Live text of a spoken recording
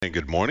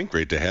and good morning.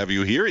 Great to have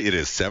you here. It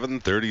is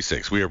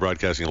 7:36. We are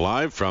broadcasting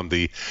live from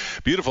the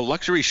beautiful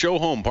luxury show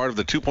home, part of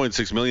the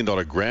 $2.6 million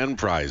grand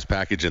prize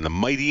package in the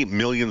Mighty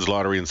Millions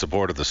Lottery in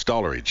support of the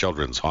Stollery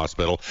Children's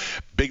Hospital.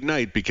 Big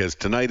night because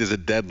tonight is a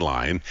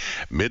deadline,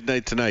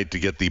 midnight tonight, to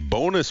get the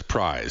bonus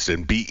prize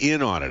and be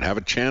in on it. Have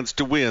a chance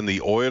to win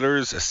the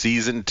Oilers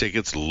season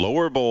tickets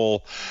lower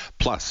bowl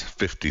plus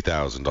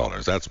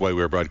 $50,000. That's why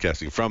we're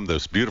broadcasting from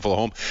this beautiful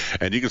home.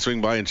 And you can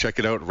swing by and check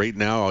it out right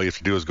now. All you have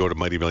to do is go to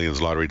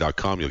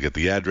mightymillionslottery.com. You'll get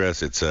the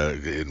address. It's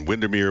in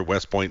Windermere,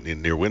 West Point,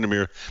 near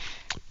Windermere.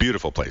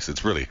 Beautiful place.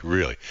 It's really,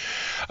 really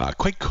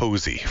quite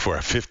cozy for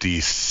a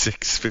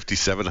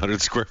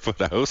 5,700 square foot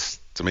house.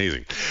 It's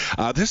amazing.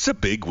 This is a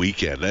big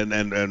weekend,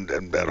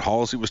 and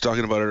Halsey was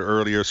talking about it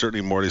earlier.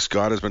 Certainly, Morty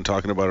Scott has been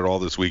talking about it all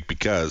this week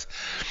because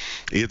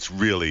it's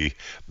really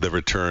the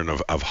return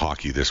of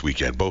hockey this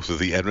weekend. Both of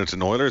the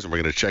Edmonton Oilers, and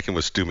we're going to check in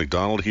with Stu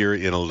McDonald here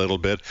in a little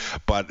bit.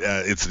 But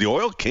it's the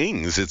Oil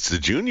Kings. It's the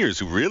juniors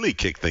who really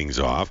kick things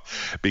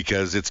off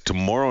because it's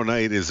tomorrow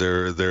night is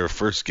their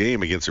first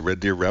game against the Red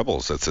Deer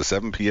Rebels. It's a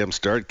 7 p.m.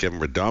 start. Kevin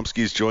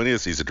Radomski is joining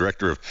us. He's the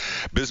director of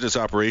business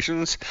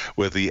operations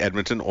with the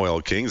Edmonton Oil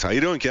Kings. How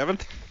you doing, Kevin?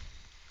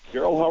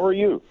 Gerald, how are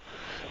you?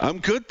 I'm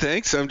good,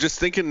 thanks. I'm just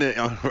thinking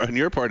on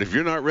your part, if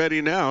you're not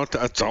ready now,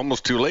 it's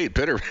almost too late.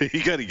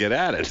 You got to get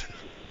at it.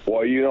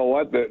 Well, you know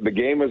what? The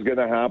game is going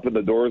to happen.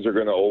 The doors are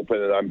going to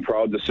open, and I'm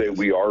proud to say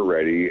we are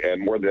ready.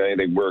 And more than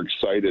anything, we're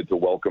excited to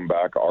welcome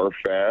back our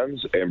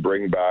fans and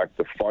bring back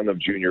the fun of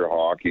junior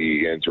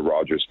hockey into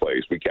Rogers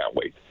Place. We can't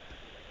wait.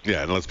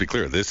 Yeah, and let's be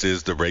clear. This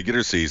is the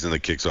regular season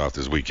that kicks off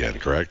this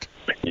weekend, correct?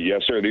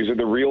 Yes, sir. These are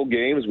the real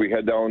games. We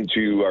head down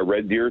to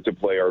Red Deer to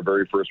play our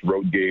very first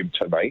road game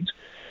tonight.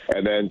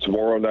 And then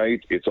tomorrow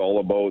night, it's all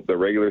about the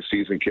regular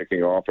season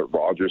kicking off at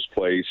Rogers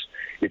Place.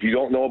 If you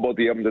don't know about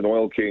the Edmonton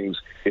Oil Kings,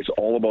 it's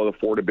all about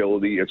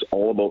affordability. It's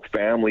all about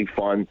family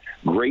fun.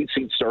 Great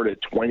seats start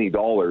at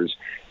 $20.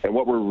 And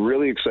what we're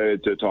really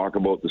excited to talk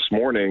about this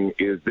morning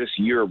is this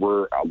year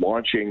we're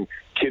launching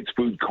kids'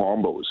 food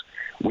combos.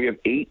 We have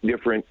 8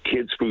 different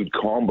kids' food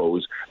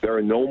combos that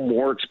are no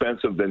more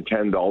expensive than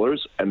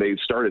 $10, and they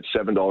start at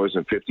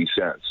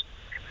 $7.50.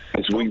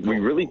 And so we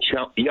really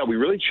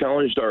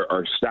challenged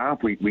our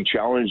staff. We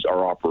challenged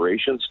our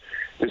operations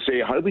to say,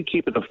 how do we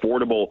keep it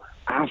affordable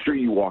after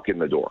you walk in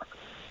the door?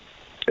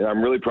 And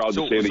I'm really proud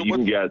to say that you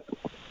can get.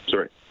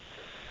 Sorry.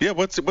 Yeah,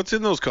 what's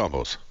in those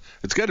combos?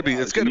 It's got to be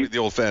the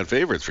old fan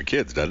favorites for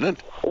kids, doesn't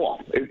it?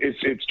 Well,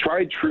 it's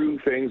tried true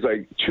things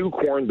like 2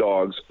 corn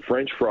dogs,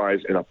 French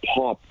fries, and a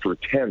pop for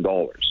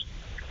 $10.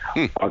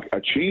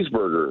 A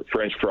cheeseburger,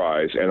 French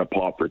fries, and a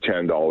pop for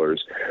 $10.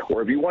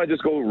 Or if you want to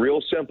just go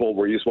real simple,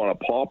 where you just want a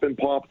pop and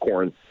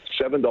popcorn,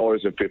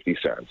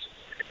 $7.50.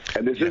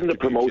 And this isn't a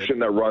promotion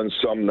that runs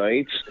some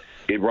nights.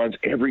 It runs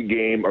every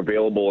game,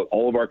 available at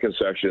all of our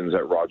concessions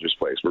at Rogers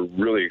Place. We're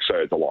really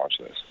excited to launch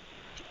this.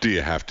 Do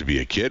you have to be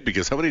a kid?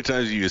 Because how many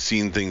times have you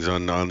seen things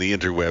on the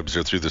interwebs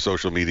or through the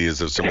social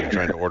medias of somebody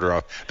trying to order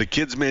off the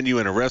kids menu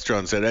in a restaurant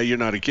and said, hey, you're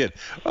not a kid.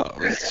 Oh,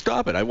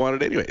 stop it. I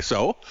want it anyway.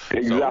 So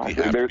do you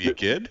have to be a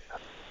kid?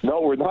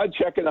 No, we're not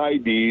checking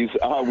IDs.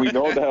 We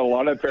know that a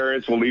lot of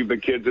parents will leave the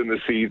kids in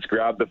the seats,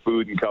 grab the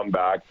food, and come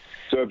back.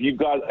 So if you've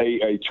got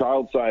a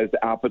child-sized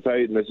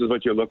appetite and this is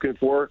what you're looking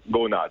for,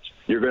 go nuts.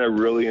 You're going to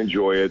really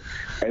enjoy it.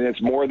 And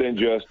it's more than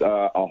just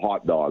a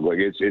hot dog. Like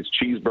it's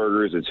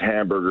cheeseburgers, it's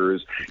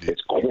hamburgers,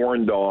 it's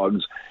corn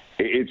dogs.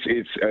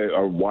 It's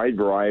a wide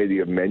variety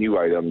of menu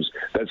items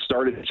that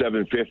start at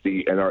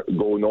 $7.50 and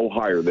go no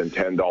higher than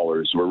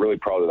 $10. We're really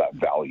proud of that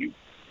value.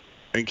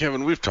 And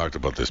Kevin, we've talked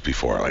about this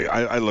before. Like,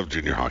 I love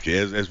junior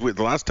hockey. The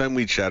last time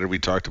we chatted, we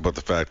talked about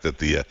the fact that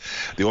the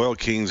Oil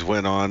Kings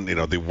went on.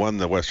 They won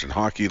the Western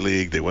Hockey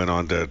League. They went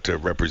on to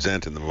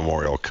represent in the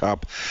Memorial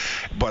Cup.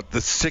 But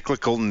the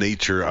cyclical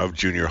nature of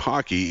junior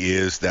hockey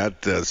is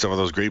that some of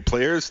those great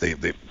players they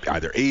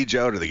either age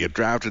out or they get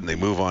drafted and they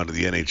move on to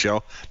the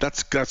NHL.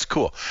 That's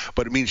cool.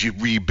 But it means you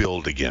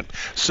rebuild again.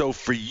 So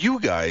for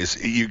you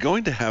guys, you're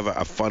going to have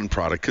a fun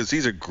product because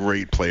these are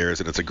great players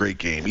and it's a great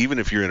game, even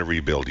if you're in a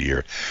rebuild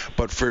year.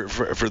 But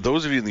for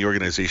those of you in the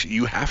organization,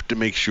 you have to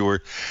make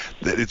sure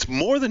that it's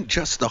more than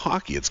just the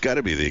hockey. It's got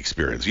to be the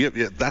experience.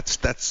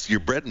 That's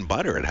your bread and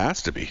butter. It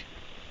has to be.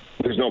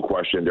 There's no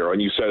question, Darryl,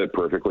 and you said it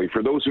perfectly.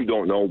 For those who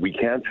don't know, we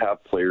can't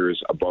have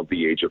players above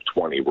the age of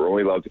 20. We're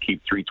only allowed to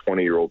keep 3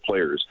 20-year-old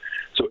players.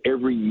 So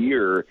every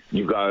year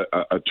you've got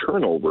a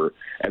turnover,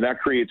 and that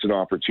creates an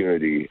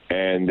opportunity.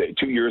 And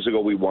 2 years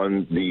ago we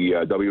won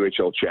the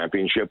WHL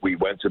championship. We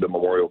went to the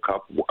Memorial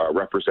Cup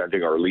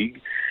representing our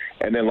league.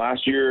 And then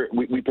last year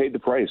we paid the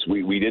price.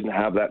 We didn't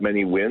have that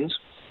many wins.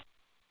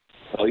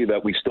 Tell you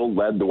that we still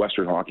led the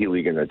Western Hockey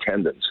League in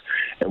attendance.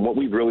 And what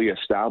we've really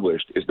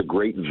established is the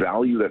great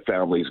value that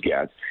families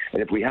get.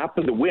 And if we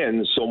happen to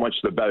win, so much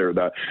the better.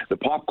 The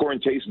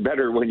popcorn tastes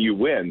better when you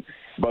win.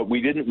 But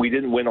we didn't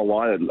win a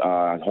lot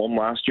at home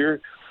last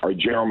year. Our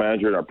general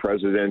manager and our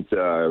president,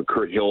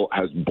 Kurt Hill,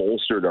 has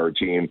bolstered our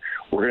team.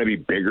 We're going to be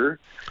bigger.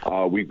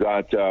 We've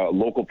got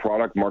local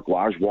product. Marc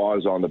Lajoie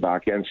is on the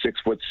back end,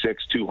 6'6",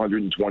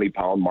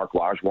 220-pound Marc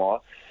Lajoie.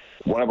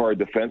 one of our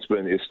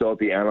defensemen is still at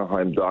the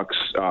Anaheim Ducks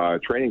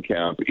training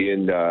camp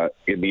in the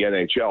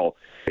NHL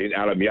in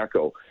Adam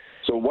Yeko.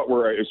 So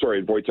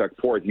Wojtek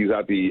Port, he's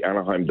at the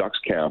Anaheim Ducks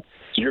camp.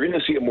 So you're going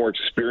to see a more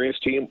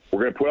experienced team.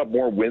 We're going to put up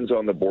more wins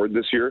on the board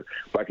this year,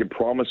 but I can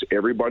promise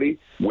everybody,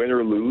 win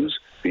or lose,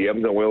 the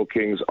Edmonton Oil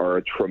Kings are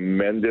a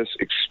tremendous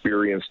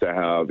experience to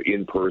have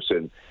in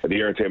person, and the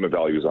entertainment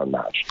value is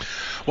unmatched.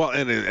 Well,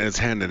 and it's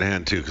hand in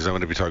hand, too, because I'm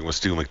going to be talking with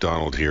Stu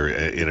McDonald here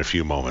in a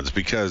few moments,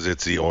 because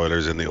it's the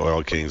Oilers and the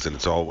Oil Kings, and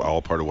it's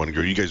all part of one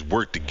group. You guys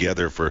work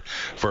together for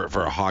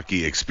a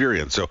hockey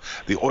experience. So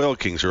the Oil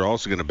Kings are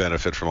also going to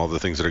benefit from all the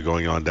things that are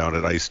going on down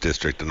at Ice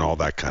District and all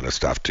that kind of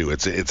stuff, too.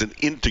 It's an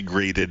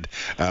integrated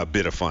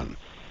bit of fun.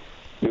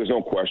 There's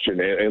no question.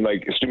 And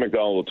like Stu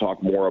McDonald will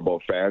talk more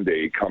about Fan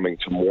Day coming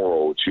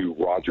tomorrow to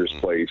Rogers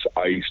Place,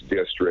 Ice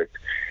District.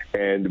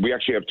 And we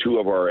actually have two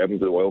of our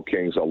Edmonton Oil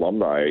Kings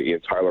alumni,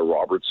 in Tyler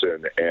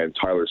Robertson and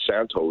Tyler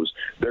Santos.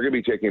 They're going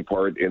to be taking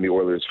part in the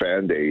Oilers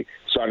Fan Day,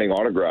 signing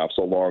autographs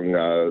along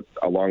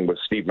with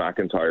Steve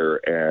McIntyre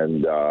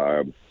and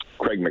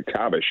Craig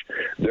McTavish.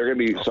 They're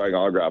going to be signing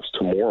autographs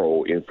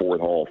tomorrow in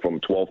Fort Hall from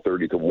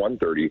 12:30 to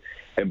 1:30.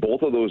 And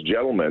both of those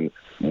gentlemen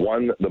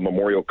won the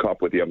Memorial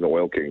Cup with the Edmonton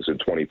Oil Kings in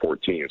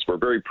 2014. So we're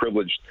very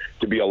privileged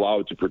to be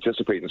allowed to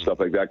participate in stuff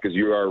like that, because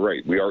you are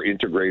right. We are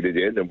integrated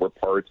in, and we're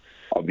part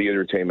of the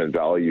entertainment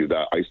value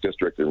that Ice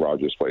District and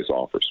Rogers Place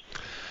offers.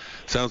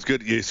 Sounds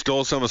good. You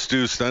stole some of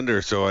Stu's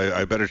thunder, so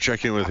I better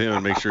check in with him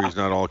and make sure he's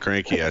not all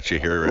cranky at you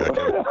here.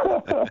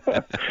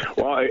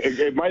 Well,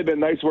 it might have been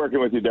nice working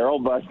with you,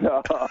 Daryl, but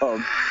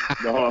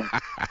no,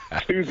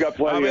 Stu's got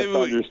plenty of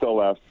thunder still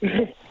left.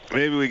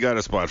 Maybe we got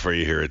a spot for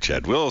you here at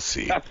Ched. We'll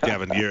see.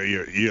 Kevin,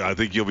 I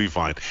think you'll be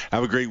fine.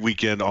 Have a great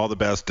weekend. All the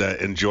best.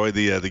 Enjoy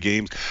the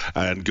games,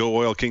 and go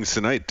Oil Kings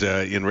tonight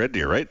in Red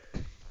Deer, right?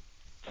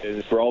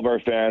 And for all of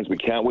our fans, we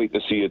can't wait to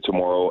see you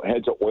tomorrow.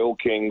 Head to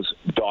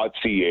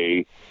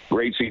oilkings.ca.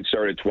 Great seats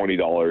start at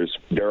 $20.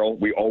 Daryl,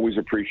 we always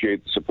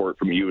appreciate the support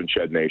from you and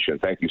Ched Nation.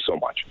 Thank you so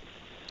much.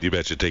 You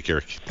betcha. Take care.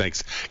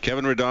 Thanks.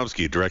 Kevin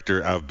Radomski,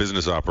 Director of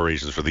Business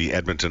Operations for the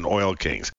Edmonton Oil Kings.